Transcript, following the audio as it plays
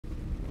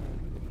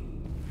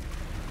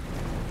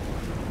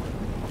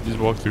Just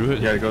walk through it?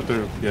 Yeah, go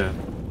through. Yeah.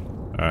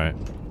 Alright.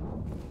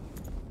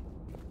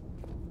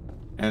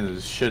 And there's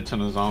a shit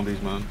ton of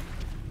zombies, man.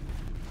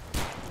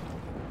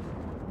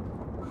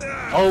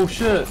 Oh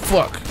shit!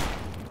 Fuck!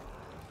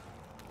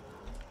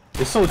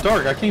 It's so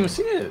dark, I can't even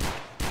see it.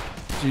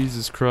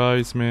 Jesus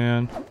Christ,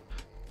 man.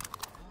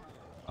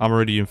 I'm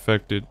already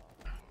infected.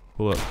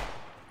 Pull up.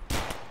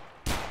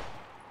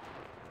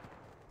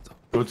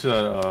 Go to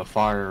that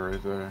fire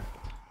right there.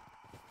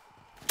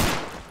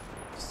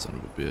 Son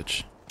of a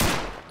bitch.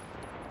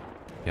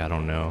 Yeah, I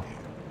don't know.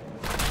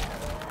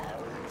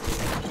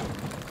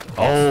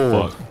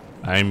 Oh, fuck.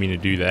 I didn't mean to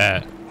do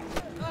that.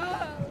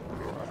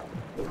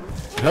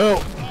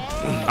 Help!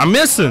 I'm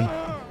missing!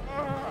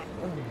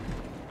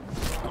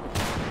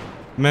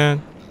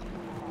 Man.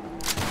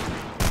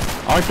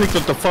 I picked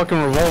up the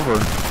fucking revolver.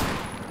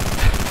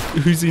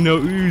 Uzi, no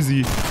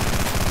Uzi.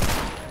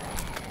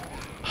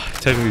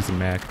 Technically it's a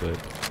Mac, but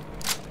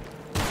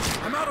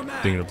I'm out of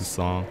mag. thinking of the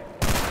song.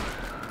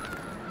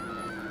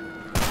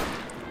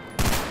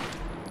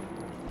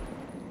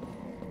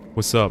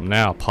 What's up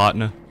now,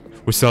 partner?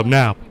 What's up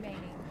now?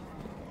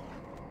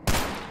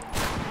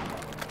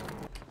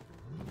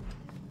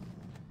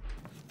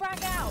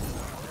 Frag out.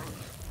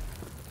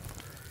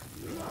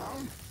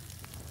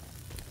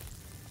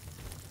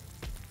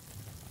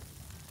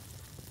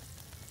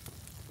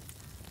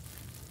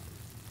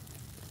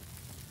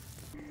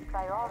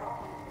 Priority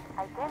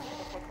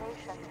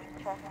identification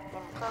check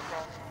in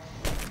progress.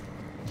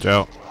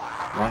 Joe.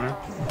 Runner?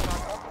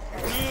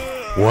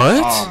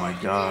 What? Oh my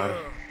god.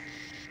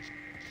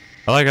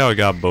 I like how it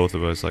got both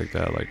of us like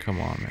that. Like, come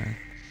on, man.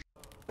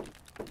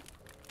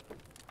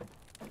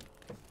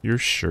 Your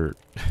shirt.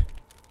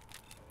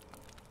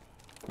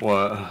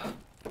 What?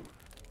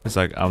 It's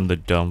like, I'm the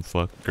dumb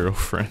fuck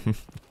girlfriend.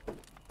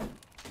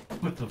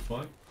 What the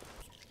fuck?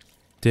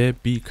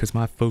 Deadbeat cause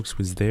my folks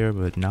was there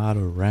but not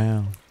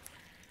around.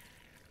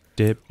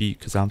 Deadbeat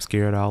cause I'm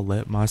scared I'll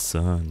let my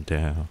son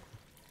down.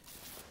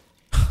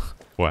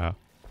 Wow.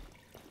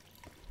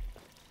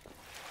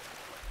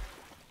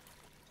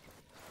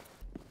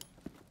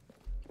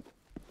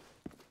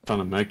 Trying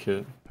to make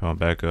it. Come on,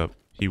 back up.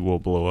 He will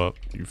blow up.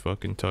 You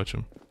fucking touch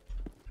him.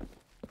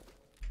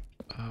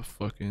 I'll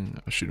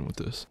shoot him with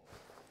this.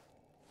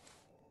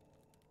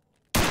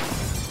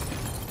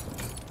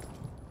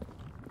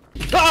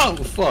 Oh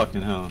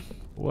fucking hell.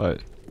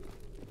 What?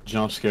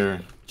 Jump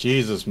scare.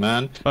 Jesus,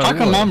 man. Oh, How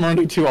come what? I'm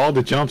running to all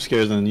the jump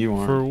scares and you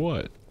aren't? For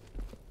what?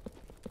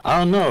 I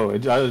don't know. I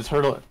just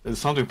heard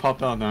something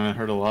popped out and I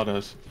heard a lot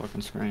of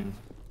fucking scream.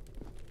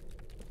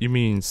 You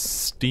mean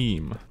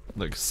steam.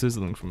 Like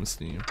sizzling from a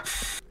steam.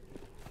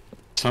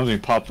 Something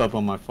popped up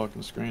on my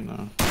fucking screen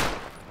now.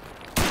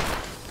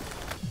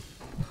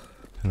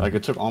 Like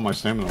it took all my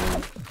stamina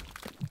away.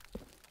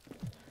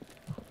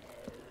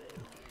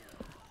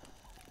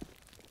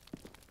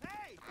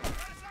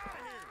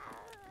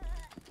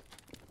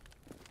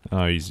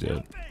 Oh, he's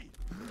dead.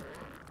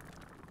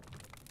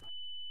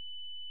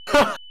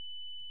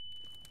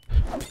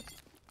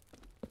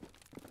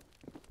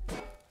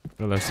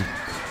 Oh, that's a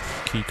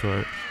key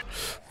card.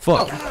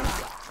 Fuck!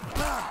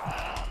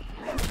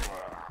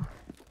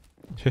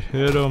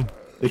 Hit him!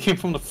 They came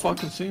from the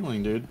fucking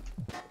ceiling, dude.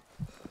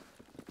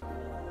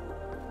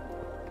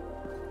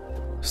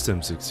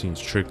 Stem 16's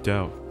tricked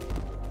out.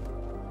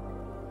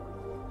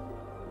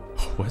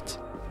 What?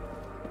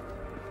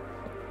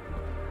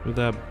 Where'd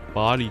that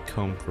body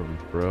come from,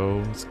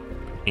 bro? His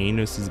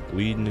anus is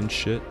bleeding and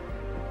shit.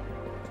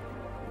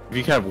 If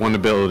you could have one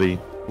ability,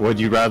 would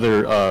you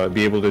rather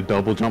be able to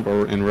double jump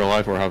or in real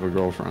life or have a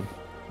girlfriend?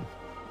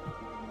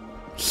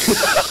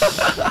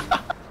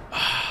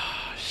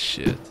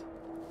 Shit.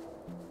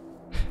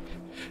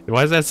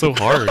 Why is that so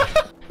hard?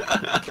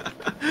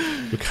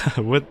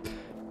 What?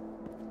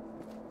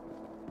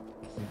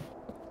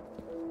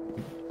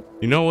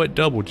 You know what?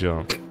 Double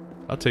jump.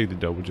 I'll take the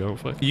double jump.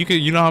 Fuck. You can.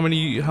 You know how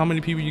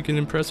many people you can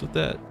impress with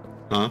that?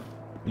 Huh?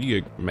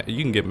 You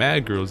can get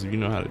mad girls if you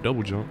know how to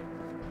double jump.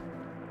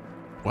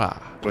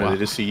 Wow. Wait, Wow. they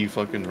just see you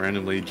fucking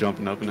randomly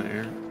jumping up in the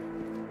air?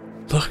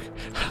 Look,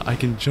 I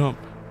can jump.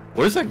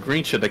 What is that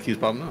green shit that keeps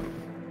popping up?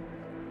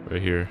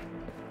 Right here.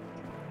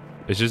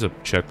 It's just a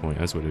checkpoint.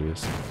 That's what it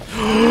is.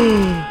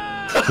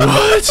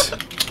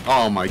 What?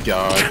 Oh my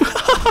god.